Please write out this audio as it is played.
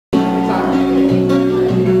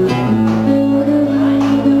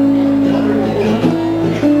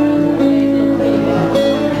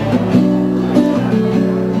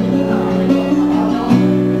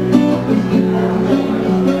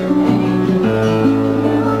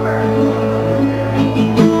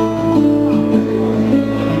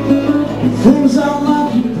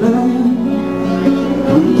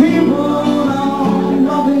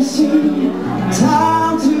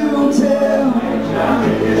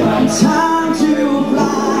Time to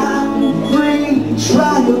fly free,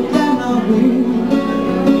 try again, I will.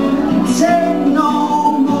 Take no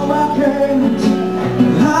more, I can't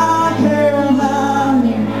hide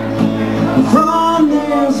from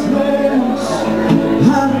this place.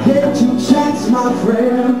 I get to chance, my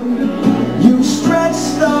friend. You stretch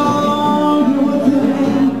long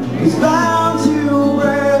within, it's bound to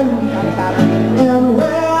break. And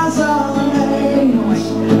where's our names?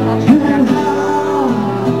 And how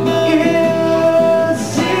it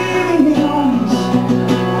seems,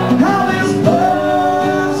 how this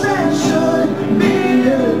person should be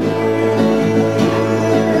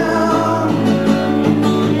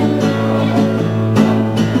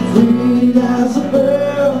free as a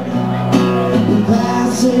bird,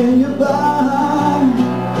 passing you by,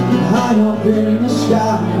 high up in the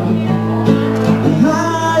sky.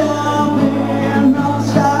 High up in the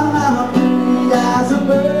sky, free as a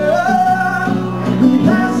bird,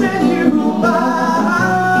 passing you by,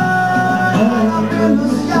 high up in the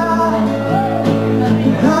sky.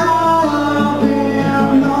 High up in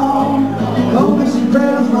the ocean,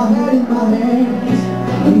 prayers, my head in my hands,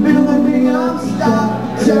 and building me up, stop,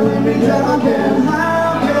 tearing me down again. How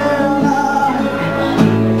can I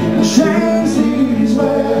change these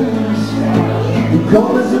ways?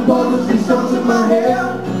 Colors and borders and stones in my hair,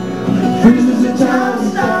 freezes in time,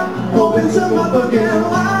 stop, opens them up again.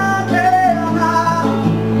 Why can't I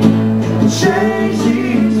change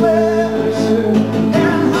these ways?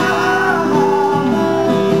 And how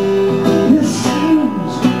it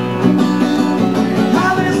seems,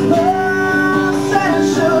 how this person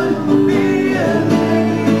should be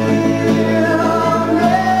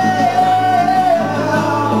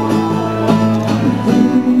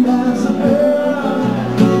free as a bird,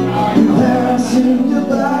 passing you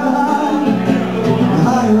by,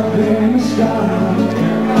 high up in the sky.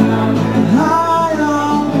 High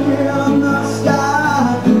up in the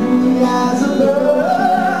sky, free as a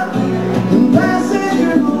bird, passing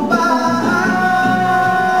you by,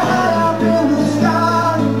 high up in the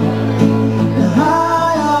sky.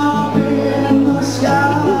 High up in the sky.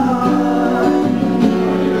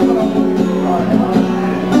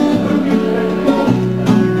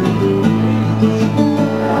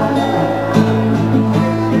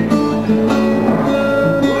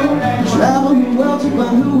 Travel the world to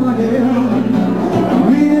find who I am.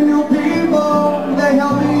 Meeting new people, they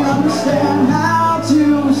help me understand how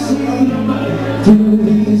to see through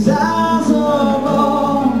these eyes of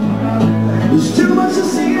all. There's too much to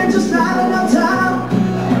see and just not enough time.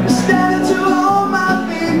 Standing to hold my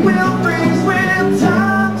feet will freeze with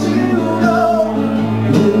time to go.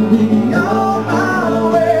 We'll be on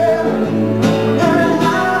my way. And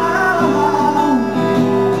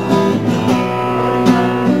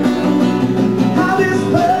how this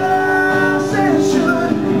person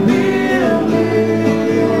should be me.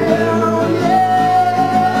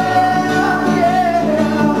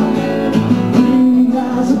 Free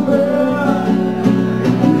as a bird,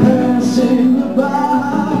 passing you by,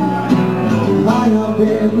 high up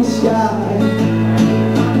in the sky.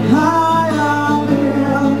 High up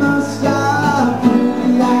in the sky,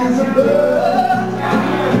 free as a bird,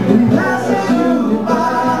 passing you by,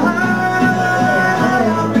 high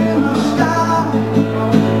up in the sky.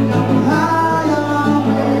 High up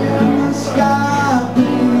in the sky,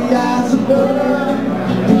 free as a bird,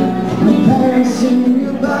 passing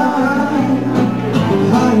you by,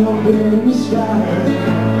 high up in the sky.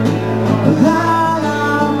 High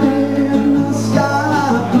up in the sky,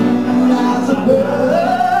 free as a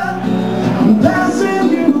bird, passing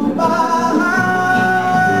you by,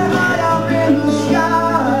 high up in the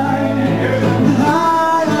sky.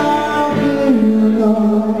 High up in the